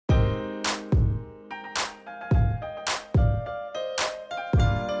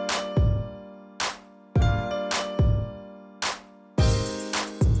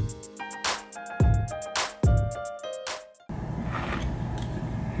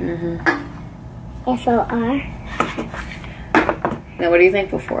F-O-R. Now what are you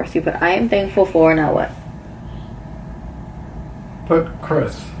thankful for? So you put I am thankful for, now what? Put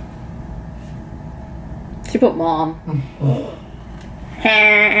Chris. She put mom.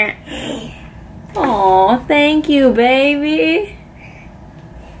 Aw, thank you, baby.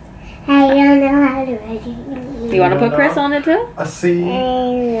 I don't know how to write it. You want to put Chris on it too? A C. I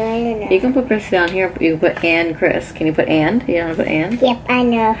don't know. You can put Chris down here. You can put and Chris. Can you put and? You know how to put and? Yep, I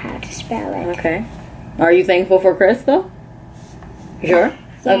know how to spell it. Okay. Are you thankful for Chris though? You sure?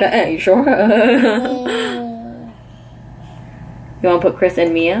 Yeah. Okay, you sure? You want to put Chris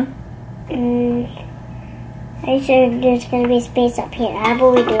and Mia? Are you sure there's going to be space up here? How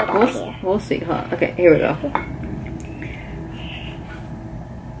about we do it up here? We'll see, huh? Okay, here we go.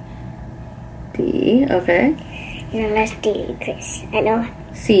 D, okay. Now let's do Chris. I know.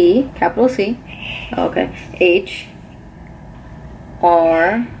 C, capital C. Okay. H,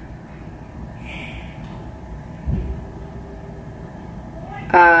 R,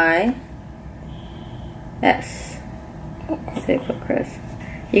 I, S. Okay, put Chris.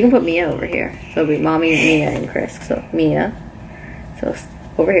 You can put Mia over here. So it'll be Mommy, Mia, and Chris. So Mia. So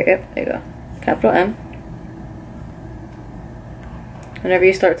over here. Yep, there you go. Capital M. Whenever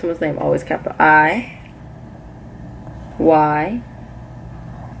you start someone's name, always capital I, Y,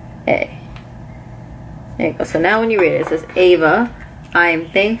 A. There you go. So now when you read it, it says Ava, I am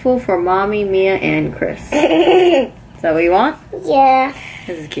thankful for Mommy, Mia, and Chris. Is that what you want? Yeah.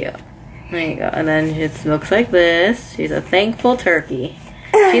 This is cute. There you go. And then it looks like this. She's a thankful turkey.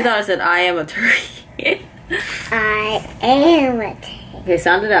 She thought it said, I am a turkey. I am a turkey. Okay,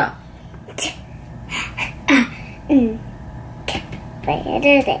 sound it out.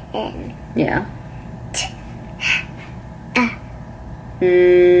 Better the N. Yeah.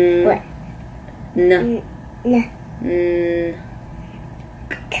 What? No.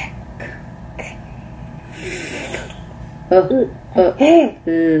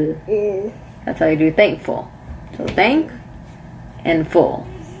 That's how you do thankful. So thank and full.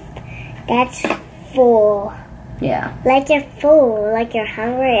 That's full. Yeah. Like you're full. Like you're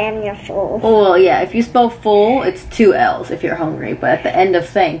hungry and you're full. Well, yeah, if you spell full, it's 2 L's if you're hungry. But at the end of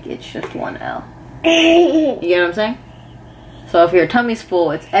thank, it's just 1 L. You get what I'm saying? So if your tummy's full,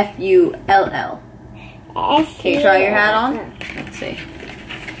 it's F-U-L-L. Can you try your hat on? Let's see.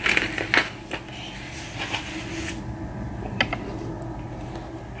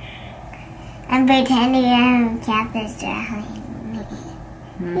 I'm pretending I'm Cather's drawing.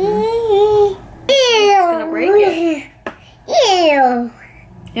 It's gonna break it. Ew.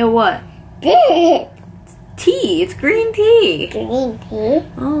 Ew, what? This. Tea. It's green tea. Green tea.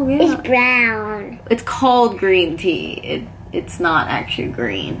 Oh, yeah. It's brown. It's called green tea. It's not actually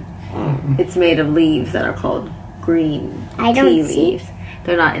green. It's made of leaves that are called green tea leaves.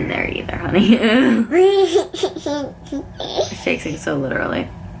 They're not in there either, honey. She takes things so literally.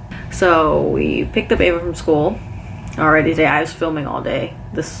 So we picked up Ava from school already today. I was filming all day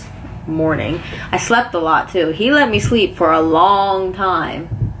this morning. I slept a lot too. He let me sleep for a long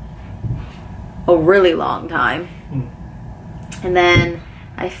time. A really long time. And then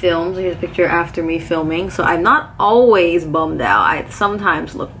I filmed. Here's a picture after me filming. So I'm not always bummed out. I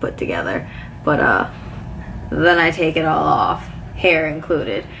sometimes look put together. But then I take it all off, hair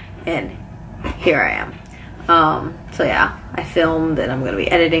included, and here I am. So yeah, I filmed and I'm gonna be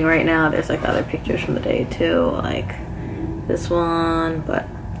editing right now. There's like other pictures from the day too, like this one, but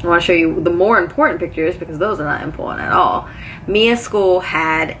I want to show you the more important pictures because those are not important at all. Mia's school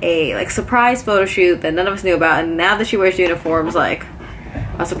had a like surprise photo shoot that none of us knew about, and now that she wears uniforms, like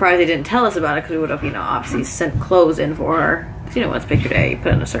I'm surprised they didn't tell us about it because we would have, you know, obviously sent clothes in for her. Because you know, when it's picture day, you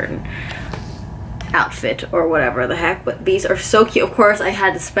put in a certain outfit or whatever the heck. But these are so cute. Of course, I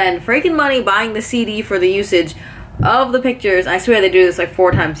had to spend freaking money buying the CD for the usage of the pictures. I swear they do this like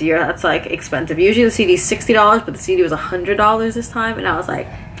 4 times a year. That's like expensive. Usually the CD is $60, but the CD was $100 this time, and I was like,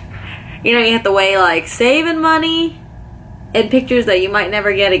 you know, you have to weigh like saving money and pictures that you might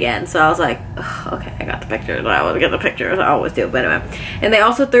never get again. So I was like, okay, I got the pictures. I always get the pictures. I always do. But anyway, and they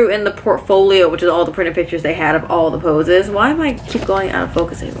also threw in the portfolio, which is all the printed pictures they had of all the poses. Why am I keep going out of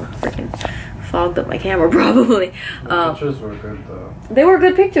focus anymore? Freaking fogged up my camera probably. The pictures were good though. They were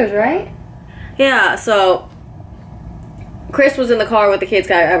good pictures, right? Yeah. So Chris was in the car with the kids.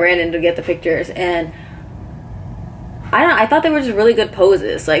 I ran in to get the pictures, and I thought they were just really good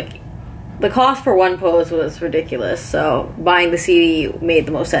poses. Like, the cost for one pose was ridiculous, so buying the CD made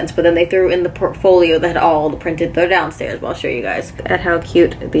the most sense. But then they threw in the portfolio that had all the printed. They're downstairs, but I'll show you guys at how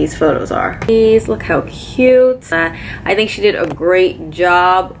cute these photos are. Please look how cute. I think she did a great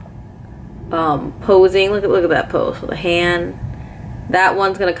job posing. Look at that pose with a hand That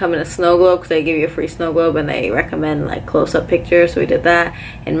one's gonna come in a snow globe because they give you a free snow globe and they recommend like close-up pictures, so we did that.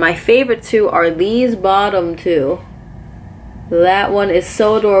 And my favorite two are these bottom two. That one is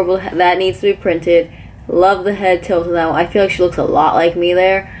so adorable. That needs to be printed. Love the head tilt on that one. I feel like she looks a lot like me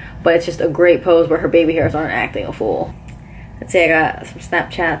there, but it's just a great pose where her baby hairs aren't acting a fool. Let's see, I got some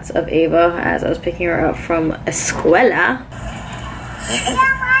Snapchats of Ava as I was picking her up from escuela.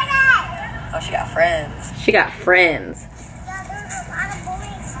 Oh, she got friends. She got friends.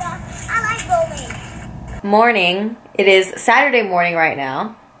 Morning. It is Saturday morning right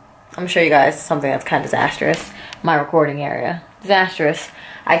now. I'm gonna show you guys something that's kind of disastrous. My recording area. Disastrous.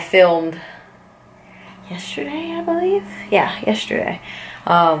 I filmed yesterday, I believe. Yeah, yesterday.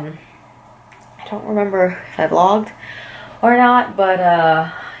 I don't remember if I vlogged or not, but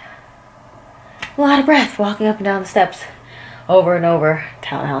a lot of breath walking up and down the steps over and over.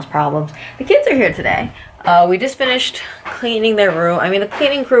 Townhouse problems. The kids are here today. We just finished cleaning their room. I mean, the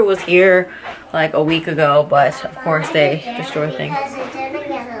cleaning crew was here like a week ago, but of course they destroy things. Because it didn't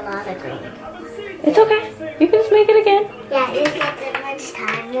get a lot of green. It's okay. You can just make it again. Yeah, you get that much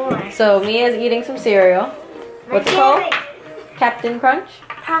time more. So Mia's eating some cereal. What's it called? Captain Crunch?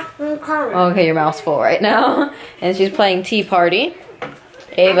 Captain Crunch. Okay, your mouth's full right now. And she's playing Tea Party.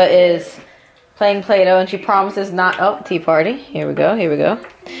 Ava is playing Play-Doh and she promises not... Oh, Tea Party. Here we go, here we go.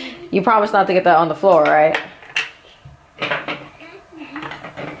 You promise not to get that on the floor, right?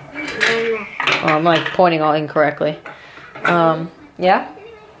 Oh, I'm like pointing all incorrectly. Yeah?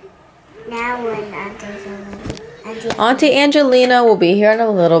 Now when Auntie Angelina will be here in a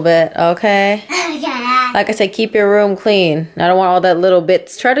little bit, okay? Yeah. Like I said, keep your room clean. I don't want all that little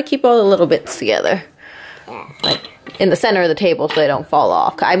bits. Try to keep all the little bits together. Like in the center of the table so they don't fall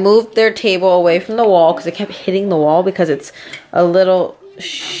off. I moved their table away from the wall because it kept hitting the wall because it's a little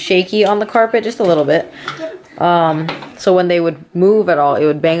shaky on the carpet, just a little bit. So when they would move at all, it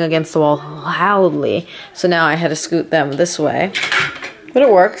would bang against the wall loudly. So now I had to scoot them this way. But it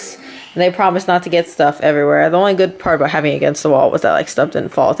works. And they promised not to get stuff everywhere. The only good part about having it against the wall was that like stuff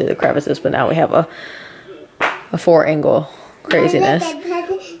didn't fall through the crevices, but now we have a 4-angle craziness.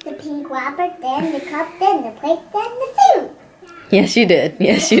 The pink wrapper, then the cup, then the plate, then the food. Yes, you did.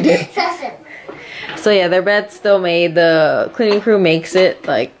 Yes, you did. So yeah, their bed's still made. The cleaning crew makes it.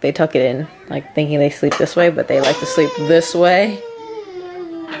 Like, they tuck it in, like, thinking they sleep this way, but they like to sleep this way.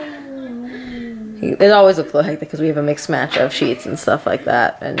 It always looks a little hectic because we have a mixed match of sheets and stuff like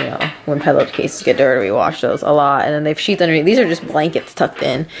that. And, you know, when pillowcases get dirty, we wash those a lot. And then they have sheets underneath. These are just blankets tucked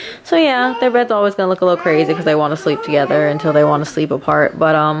in. So yeah, their bed's always going to look a little crazy because they want to sleep together until they want to sleep apart.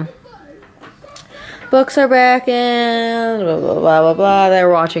 But, books are back in, blah, blah, blah, blah, blah. They're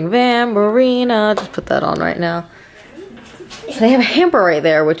watching Vampirina. Just put that on right now. So they have a hamper right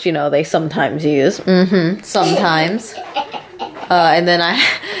there, which, you know, they sometimes use. Sometimes. And then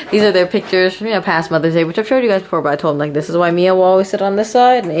these are their pictures from, you know, past Mother's Day, which I've showed you guys before, but I told them, like, this is why Mia will always sit on this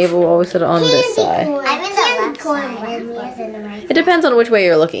side, and Ava will always sit on this side. I'm in the left side, and Mia's in the right side. It depends on which way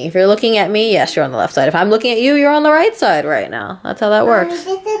you're looking. If you're looking at me, yes, you're on the left side. If I'm looking at you, you're on the right side right now. That's how that works. This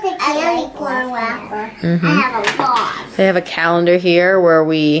is the candy corn wrapper. I have a lot. They have a calendar here where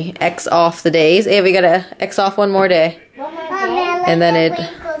we X off the days. Ava, you gotta X off one more day. And then it...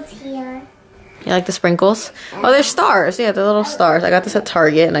 You like the sprinkles? Oh, they're stars. Yeah, they're little stars. I got this at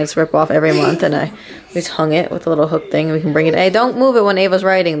Target, and I just rip off every month, and I just hung it with a little hook thing, and we can bring it. Hey, don't move it when Ava's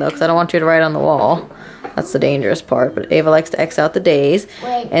writing, though, because I don't want you to write on the wall. That's the dangerous part. But Ava likes to X out the days.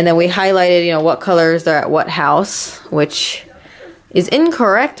 And then we highlighted, you know, what colors they're at what house, which is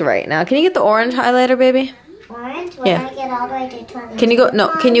incorrect right now. Can you get the orange highlighter, baby? Orange? When Yeah. I get all the way to 20. Can you go? No.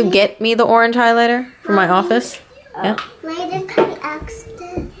 Can you get me the orange highlighter from my office? Yeah. Later, can I X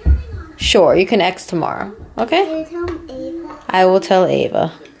it? Sure. You can X tomorrow. Okay. Can you tell Ava? I will tell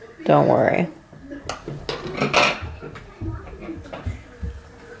Ava. Don't worry.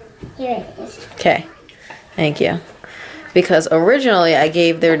 Here it is. Okay. Thank you. Because originally I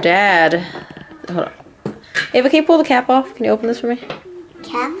gave their dad... Hold on. Ava, can you pull the cap off? Can you open this for me?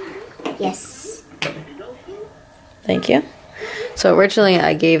 Cap? Yes. Thank you. So originally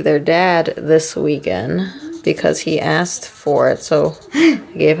I gave their dad this weekend because he asked for it. So I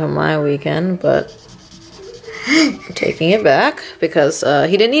gave him my weekend, but I'm taking it back because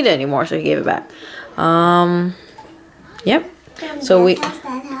he didn't need it anymore, so he gave it back. Yep. So we...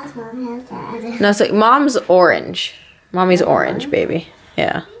 No, so Mom's orange. Mommy's orange, baby.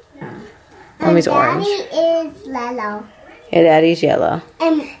 Yeah. Mommy's orange. Daddy is yellow. Yeah, Daddy's yellow.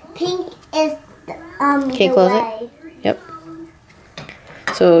 And pink is Can you close it? Yep.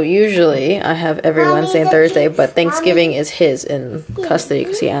 So So usually I have every Wednesday and Thursday, but Thanksgiving is his in custody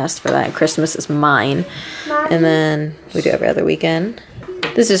because he asked for that. Christmas is mine. And then we do every other weekend.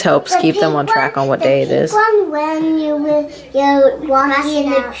 This just helps keep them on track on what day it is.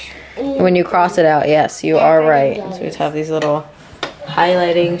 When you cross it out, yes, you are right. So we just have these little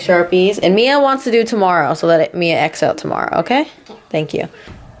highlighting Sharpies. And Mia wants to do tomorrow, so let Mia X out tomorrow, okay? Thank you.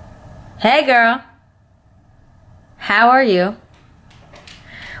 Hey girl. How are you?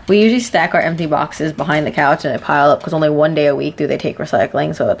 We usually stack our empty boxes behind the couch and they pile up because only one day a week do they take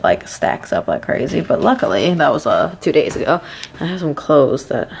recycling, so it like stacks up like crazy. But luckily, that was 2 days ago. I have some clothes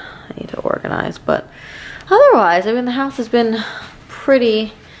that I need to organize, but otherwise, I mean, the house has been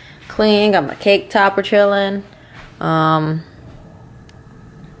pretty clean. Got my cake topper chilling. I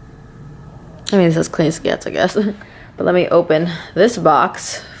mean, it's as clean as it gets, I guess. But let me open this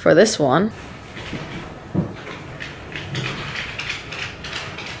box for this one.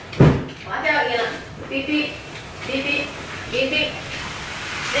 Watch out, Ian. Beep, beep. Beep, beep. Beep, beep.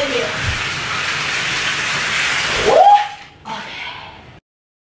 In here. Okay.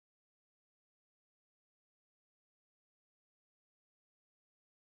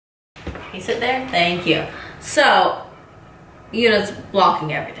 Can you sit there? Thank you. So, Yuna's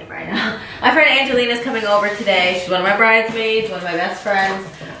blocking everything right now. My friend Angelina's coming over today. She's one of my bridesmaids, one of my best friends.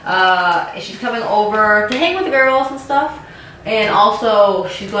 She's coming over to hang with the girls and stuff. And also,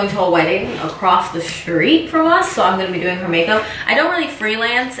 she's going to a wedding across the street from us, so I'm going to be doing her makeup. I don't really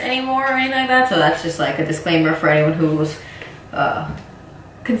freelance anymore or anything like that, so that's just like a disclaimer for anyone who was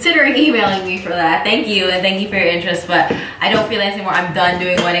considering emailing me for that. Thank you, and thank you for your interest, but I don't freelance anymore. I'm done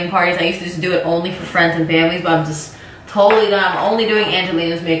doing wedding parties. I used to just do it only for friends and families, but I'm just totally done. I'm only doing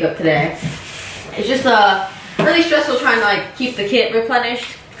Angelina's makeup today. It's just really stressful trying to like keep the kit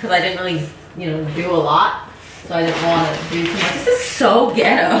replenished because I didn't really, you know, do a lot. So I didn't want to do too much. This is so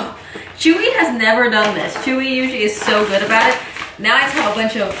ghetto. Chewy has never done this. Chewy usually is so good about it. Now I just have a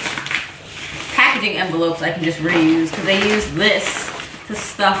bunch of packaging envelopes I can just reuse because they use this to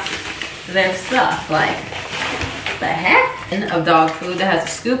stuff their stuff. Like, the heck? Of dog food that has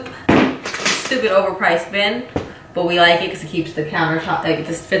a scoop. Stupid overpriced bin. But we like it because it keeps the countertop, like it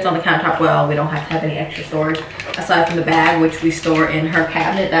just fits on the countertop well. We don't have to have any extra storage aside from the bag, which we store in her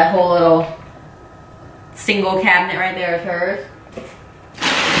cabinet. That whole little single cabinet right there is hers.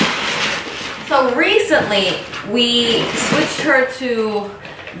 So recently we switched her to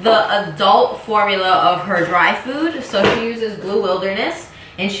the adult formula of her dry food. So she uses Blue Wilderness,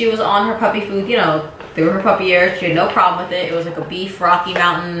 and she was on her puppy food, you know, through her puppy years. She had no problem with it. It was like a beef Rocky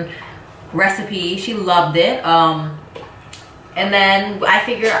Mountain recipe. She loved it. And then I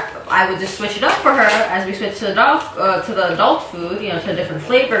figured I would just switch it up for her as we switch to the adult food, you know, to a different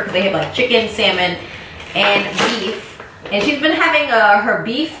flavor, because they have like chicken, salmon, and beef. And she's been having her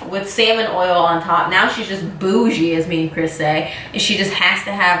beef with salmon oil on top. Now she's just bougie, as me and Chris say, and she just has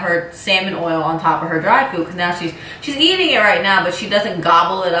to have her salmon oil on top of her dry food, because now she's eating it right now, but she doesn't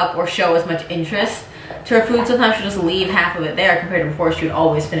gobble it up or show as much interest to her food. Sometimes she'll just leave half of it there, compared to before she would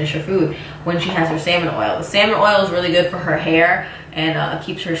always finish her food when she has her salmon oil. The salmon oil is really good for her hair and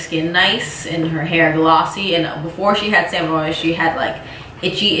keeps her skin nice and her hair glossy. And before she had salmon oil, she had like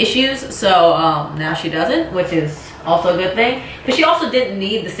itchy issues, so now she doesn't, which is also a good thing. But she also didn't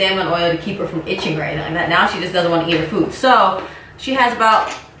need the salmon oil to keep her from itching or anything like that. Now she just doesn't want to eat her food. So she has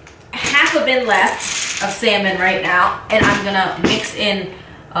about half a bin left of salmon right now, and I'm gonna mix in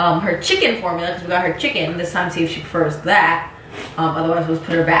her chicken formula, because we got her chicken this time, see if she prefers that. Otherwise we'll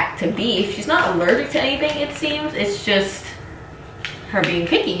put her back to beef. She's not allergic to anything, it seems. It's just her being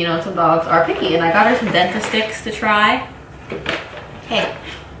picky, you know. Some dogs are picky. And I got her some dentist sticks to try. Hey,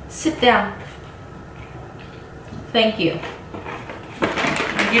 sit down. Thank you.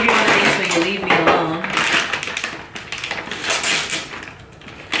 I'll give you one of these so you leave me alone.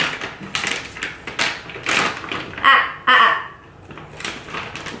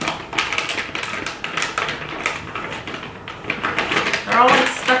 They're all like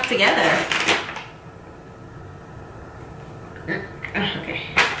stuck together. Okay,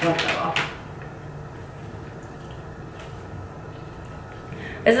 won't go off.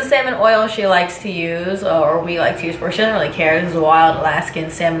 This is salmon oil she likes to use, or we like to use for her. She doesn't really care. This is wild Alaskan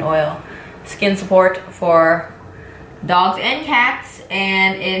salmon oil. Skin support for dogs and cats,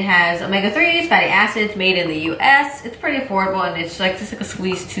 and it has omega-3s, fatty acids, made in the US. It's pretty affordable, and it's like just like a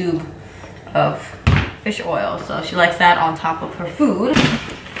squeeze tube of fish oil. So she likes that on top of her food.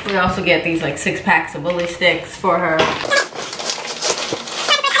 We also get these like 6 packs of willy sticks for her.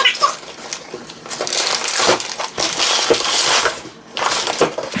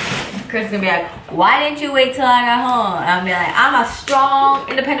 Chris is gonna be like, why didn't you wait till I got home? And I'll be like, I'm a strong,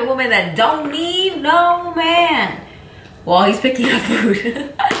 independent woman that don't need no man. While he's picking up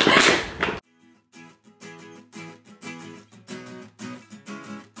food.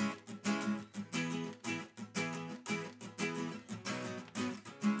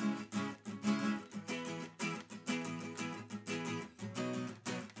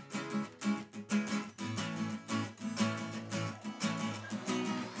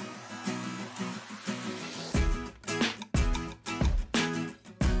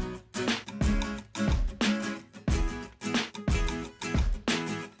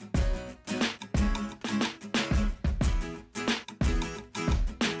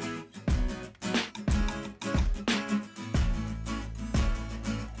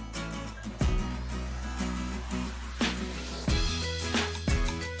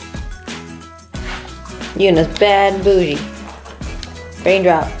 Eunice, bad and bougie.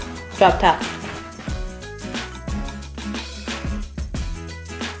 Raindrop. Drop top.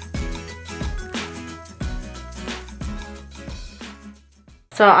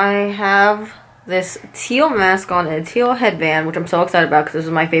 So I have this teal mask on and a teal headband, which I'm so excited about because this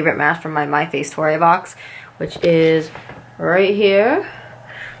is my favorite mask from my My Face Toray box, which is right here.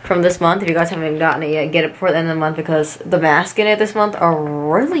 From this month. If you guys haven't gotten it yet, get it before the end of the month because the masks in it this month are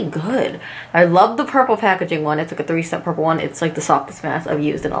really good. I love the purple packaging one. It's like a 3-step purple one. It's like the softest mask I've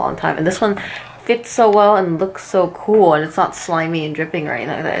used in a long time. And this one fits so well and looks so cool. And it's not slimy and dripping or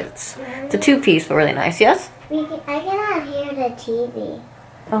anything like that. It's a 2-piece, but really nice. Yes? I cannot hear the TV.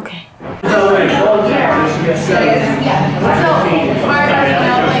 Okay.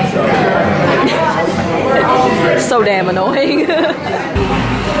 So damn annoying.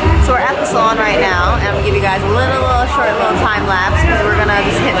 So we're at the salon right now, and I'm gonna give you guys a short time lapse because we're gonna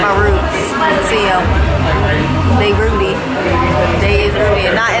just hit my roots. See them. They rooty. They is rooty,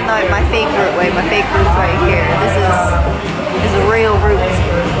 and not in my fake root way. My fake root's right here. This is a real root.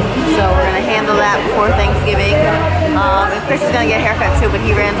 So we're gonna handle that before Thanksgiving. And Chris is gonna get a haircut too, but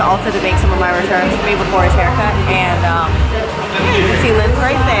he ran to Ulta to make some of my returns for me before his haircut. And yeah, you can see Lynn's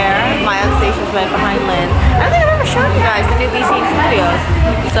right there. My station's right behind Lynn. I don't think I've ever shown you guys the new BC Studios.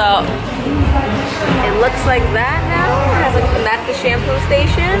 So it looks like that now. And that's the shampoo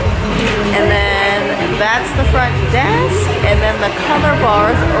station. And then that's the front desk. And then the color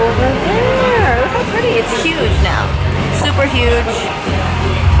bar's over there. Look how pretty. It's huge now. Super huge.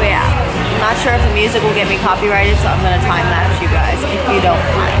 But yeah, I'm not sure if the music will get me copyrighted, so I'm gonna time lapse you guys if you don't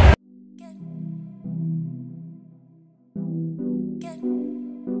mind.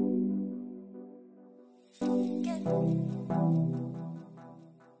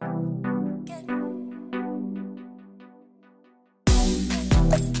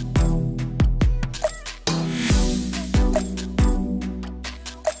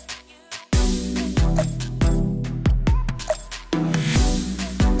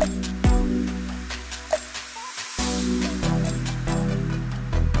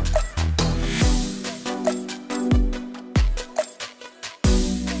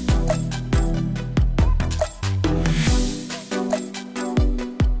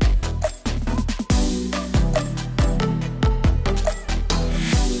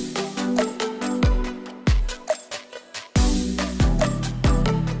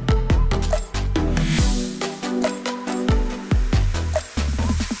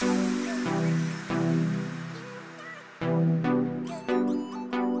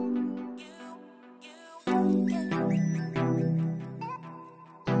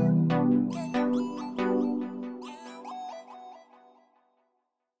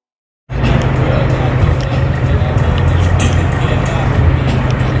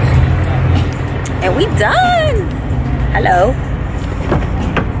 And we done. Hello.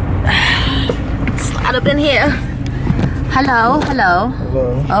 Slide up in here. Hello, hello.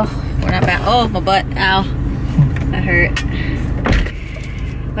 Hello. Oh, we're not back. Oh, my butt. Ow. That hurt.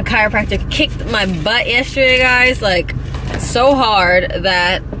 My chiropractor kicked my butt yesterday, guys. Like, so hard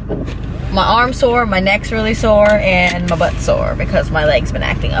that my arm's sore, my neck's really sore, and my butt's sore because my leg's been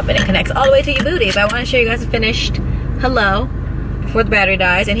acting up, and it connects all the way to your booty. But I want to show you guys a finished hello before the battery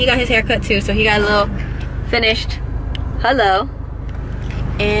dies. And he got his hair cut too, so he got a little finished hello.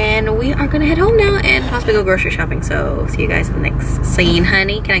 And we are gonna head home now and possibly go grocery shopping. So see you guys in the next scene,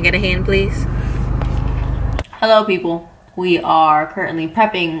 honey. Can I get a hand, please? Hello, people. We are currently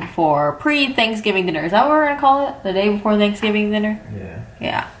prepping for pre-Thanksgiving dinner. Is that what we're gonna call it? The day before Thanksgiving dinner? Yeah.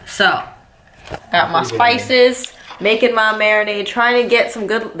 Yeah. So, got my spices, making my marinade, trying to get some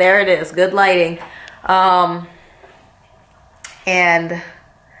good, there it is, good lighting. And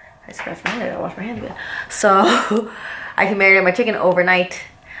I scratched my head, I gotta wash my hands again. So, I can marinate my chicken overnight.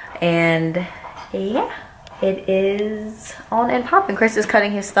 And yeah, it is on and popping. Chris is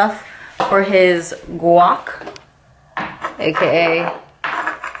cutting his stuff for his guac, aka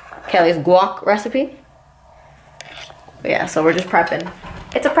Kelly's guac recipe. But yeah, so we're just prepping.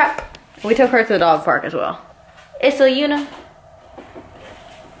 It's a prep. We took her to the dog park as well. It's a Una.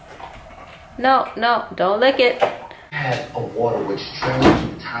 No, no, don't lick it. Had a water which traveled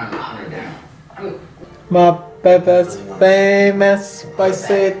from time to hunt her down. My baby's famous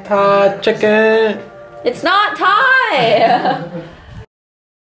spicy Thai chicken. It's not Thai.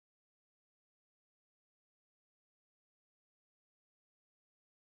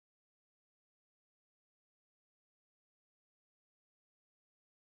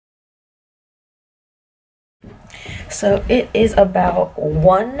 So it is about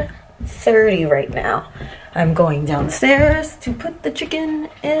 1:30 right now. I'm going downstairs to put the chicken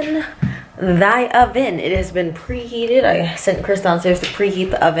in the oven. It has been preheated. I sent Chris downstairs to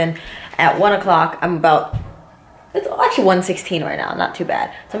preheat the oven at 1 o'clock. I'm about, it's actually 1:16 right now, not too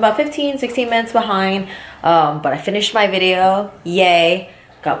bad. So I'm about 16 minutes behind, but I finished my video, yay.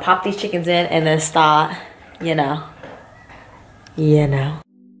 Gotta pop these chickens in and then start, you know.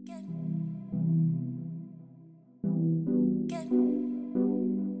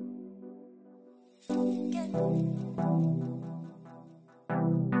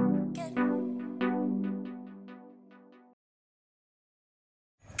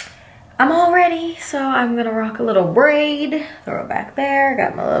 I'm all ready, so I'm gonna rock a little braid, throw it back there.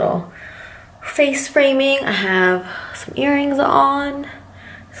 Got my little face framing. I have some earrings on,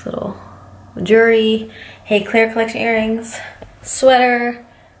 this little jewelry, Hey Claire collection earrings, sweater,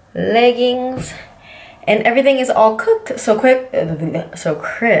 leggings, and everything is all cooked. So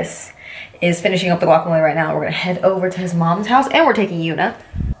Chris is finishing up the guacamole right now. We're gonna head over to his mom's house, and we're taking Una.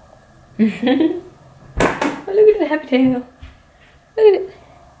 Oh, look at the happy tail. Look at it.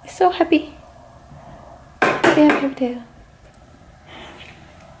 It's so happy. Happy tail.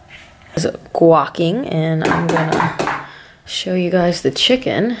 It's guacking, and I'm gonna show you guys the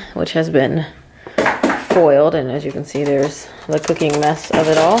chicken, which has been foiled, and as you can see, there's the cooking mess of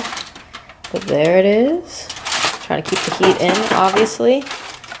it all. But there it is. Trying to keep the heat in, obviously.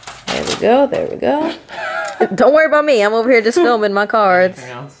 There we go, there we go. Don't worry about me, I'm over here just filming my cards.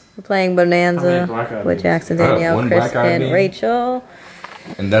 We're playing Bonanza with Jackson, Danielle, Chris, and Rachel.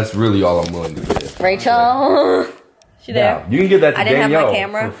 And that's really all I'm willing to give. Rachel. She there? Now, you can give that to I didn't Danielle have my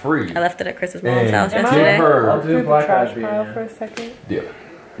camera. for free. I left it at Chris's mom's house Give yesterday. her. I'll do black trash pile for a second. Yeah.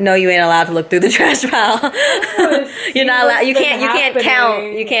 No, you ain't allowed to look through the trash pile. You're not allowed. You can't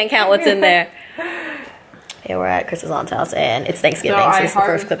count. You can't count what's in there. Yeah, we're at Chris's aunt's house, and it's Thanksgiving, so it's the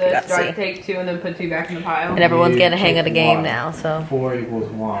first clip you got to see. Take 2 and then put 2 back in the pile. And everyone's getting a hang of the game now, so. 4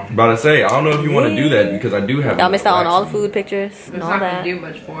 equals 1. About to say, I don't know if you want to do that because I do have. Y'all missed out on all the food pictures and It's all not that. gonna do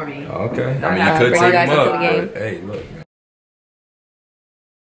much for me. Okay. I mean, gonna you could bring take you guys them into up. the game. But, hey, look,